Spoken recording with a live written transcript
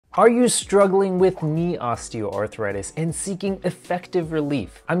Are you struggling with knee osteoarthritis and seeking effective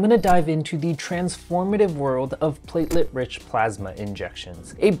relief? I'm going to dive into the transformative world of platelet-rich plasma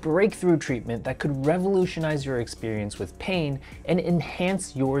injections, a breakthrough treatment that could revolutionize your experience with pain and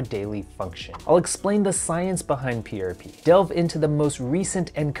enhance your daily function. I'll explain the science behind PRP, delve into the most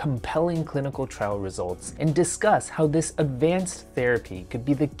recent and compelling clinical trial results, and discuss how this advanced therapy could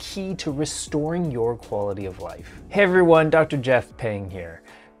be the key to restoring your quality of life. Hey everyone, Dr. Jeff Peng here.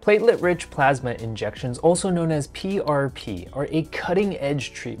 Platelet-rich plasma injections, also known as PRP, are a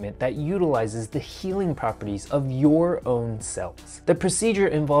cutting-edge treatment that utilizes the healing properties of your own cells. The procedure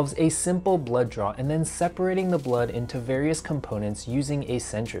involves a simple blood draw and then separating the blood into various components using a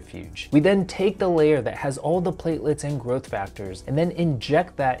centrifuge. We then take the layer that has all the platelets and growth factors and then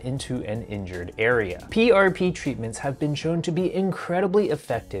inject that into an injured area. PRP treatments have been shown to be incredibly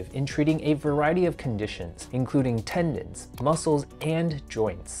effective in treating a variety of conditions, including tendons, muscles, and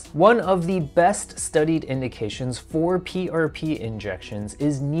joints. One of the best studied indications for PRP injections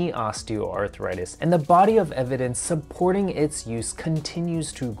is knee osteoarthritis, and the body of evidence supporting its use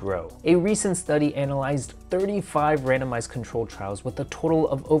continues to grow. A recent study analyzed 35 randomized controlled trials with a total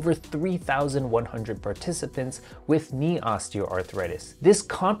of over 3,100 participants with knee osteoarthritis. This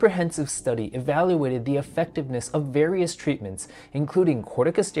comprehensive study evaluated the effectiveness of various treatments, including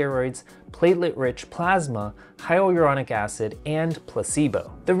corticosteroids, platelet-rich plasma, hyaluronic acid, and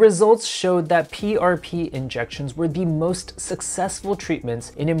placebo. The results showed that PRP injections were the most successful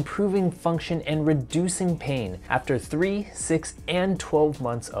treatments in improving function and reducing pain after 3, 6, and 12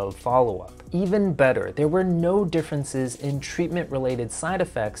 months of follow-up. Even better, there were no differences in treatment-related side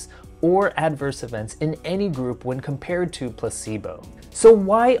effects or adverse events in any group when compared to placebo. So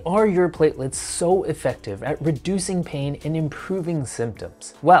why are your platelets so effective at reducing pain and improving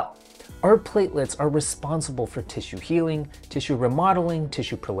symptoms? Well, our platelets are responsible for tissue healing, tissue remodeling,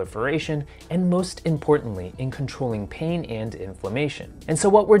 tissue proliferation, and most importantly, in controlling pain and inflammation. And so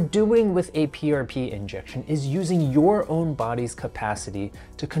what we're doing with a PRP injection is using your own body's capacity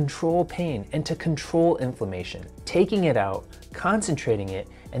to control pain and to control inflammation, taking it out, concentrating it,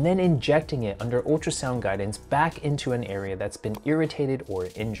 and then injecting it under ultrasound guidance back into an area that's been irritated or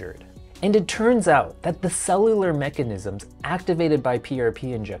injured. And it turns out that the cellular mechanisms activated by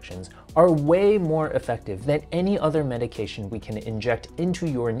PRP injections are way more effective than any other medication we can inject into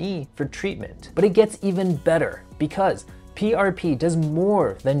your knee for treatment. But it gets even better because PRP does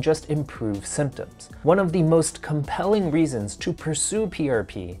more than just improve symptoms. One of the most compelling reasons to pursue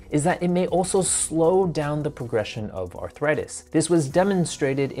PRP is that it may also slow down the progression of arthritis. This was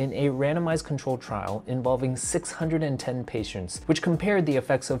demonstrated in a randomized controlled trial involving 610 patients, which compared the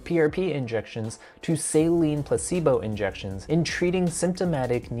effects of PRP injections to saline placebo injections in treating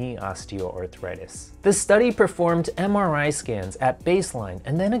symptomatic knee osteoarthritis. The study performed MRI scans at baseline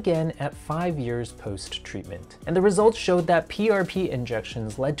and then again at 5 years post-treatment, and the results showed that PRP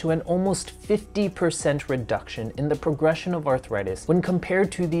injections led to an almost 50% reduction in the progression of arthritis when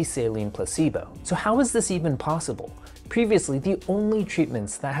compared to the saline placebo. So how is this even possible? Previously, the only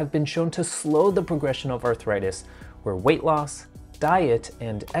treatments that have been shown to slow the progression of arthritis were weight loss, diet,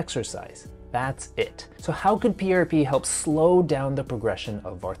 and exercise. That's it. So how could PRP help slow down the progression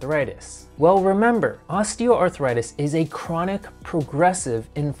of arthritis? Well, remember, osteoarthritis is a chronic, progressive,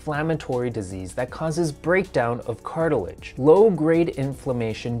 inflammatory disease that causes breakdown of cartilage. Low-grade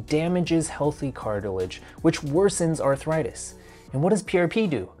inflammation damages healthy cartilage, which worsens arthritis. And what does PRP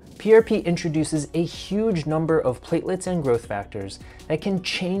do? PRP introduces a huge number of platelets and growth factors that can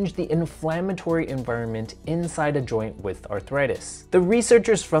change the inflammatory environment inside a joint with arthritis. The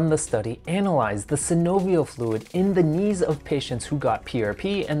researchers from the study analyzed the synovial fluid in the knees of patients who got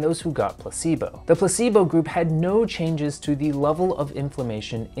PRP and those who got placebo. The placebo group had no changes to the level of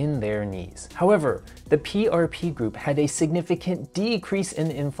inflammation in their knees. However, the PRP group had a significant decrease in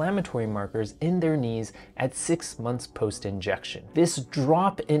inflammatory markers in their knees at 6 months post-injection. This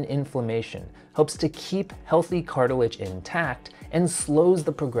drop in inflammation helps to keep healthy cartilage intact and slows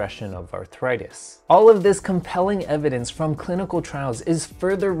the progression of arthritis. All of this compelling evidence from clinical trials is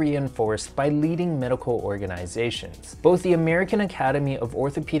further reinforced by leading medical organizations. Both the American Academy of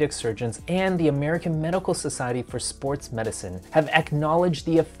Orthopedic Surgeons and the American Medical Society for Sports Medicine have acknowledged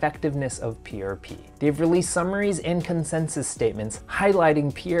the effectiveness of PRP. They've released summaries and consensus statements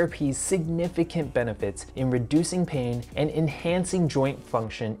highlighting PRP's significant benefits in reducing pain and enhancing joint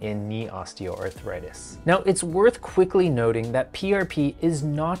function in knee osteoarthritis. Now, it's worth quickly noting that PRP is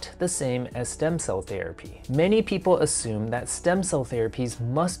not the same as stem cell therapy. Many people assume that stem cell therapies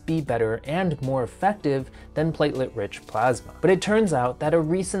must be better and more effective than platelet-rich plasma. But it turns out that a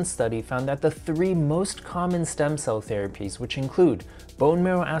recent study found that the 3 most common stem cell therapies, which include bone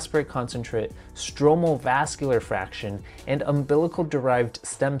marrow aspirate concentrate, stromal vascular fraction, and umbilical-derived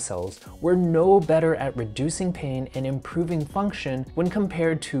stem cells were no better at reducing pain and improving function when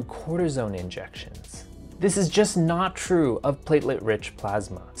compared to cortisone injections. This is just not true of platelet-rich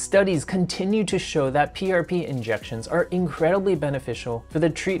plasma. Studies continue to show that PRP injections are incredibly beneficial for the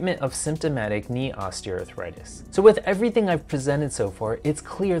treatment of symptomatic knee osteoarthritis. So with everything I've presented so far, it's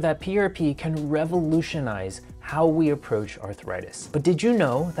clear that PRP can revolutionize how we approach arthritis. But did you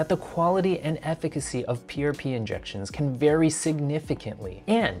know that the quality and efficacy of PRP injections can vary significantly?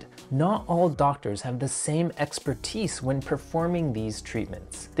 And not all doctors have the same expertise when performing these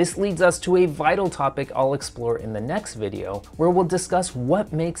treatments. This leads us to a vital topic I'll explore in the next video, where we'll discuss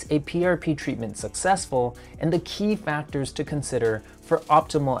what makes a PRP treatment successful and the key factors to consider for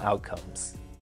optimal outcomes.